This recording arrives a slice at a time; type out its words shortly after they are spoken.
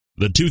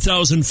The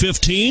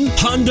 2015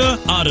 Honda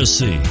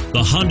Odyssey.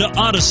 The Honda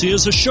Odyssey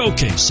is a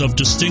showcase of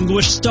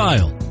distinguished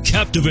style,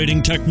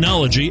 captivating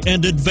technology,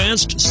 and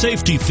advanced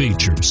safety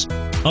features.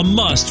 A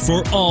must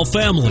for all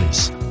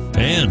families.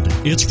 And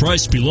it's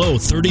priced below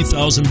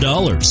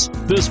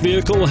 $30,000. This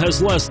vehicle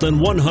has less than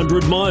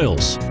 100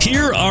 miles.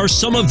 Here are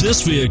some of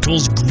this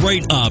vehicle's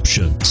great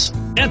options: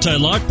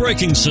 anti-lock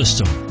braking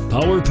system,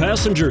 power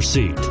passenger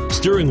seat,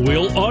 steering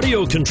wheel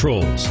audio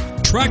controls,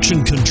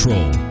 traction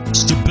control,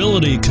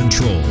 stability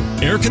control,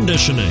 air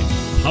conditioning,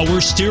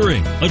 power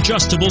steering,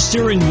 adjustable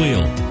steering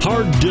wheel,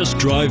 hard disk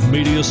drive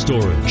media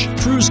storage,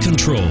 cruise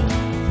control.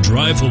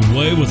 Drive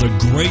away with a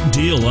great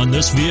deal on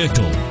this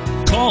vehicle.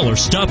 Call or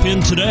stop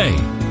in today.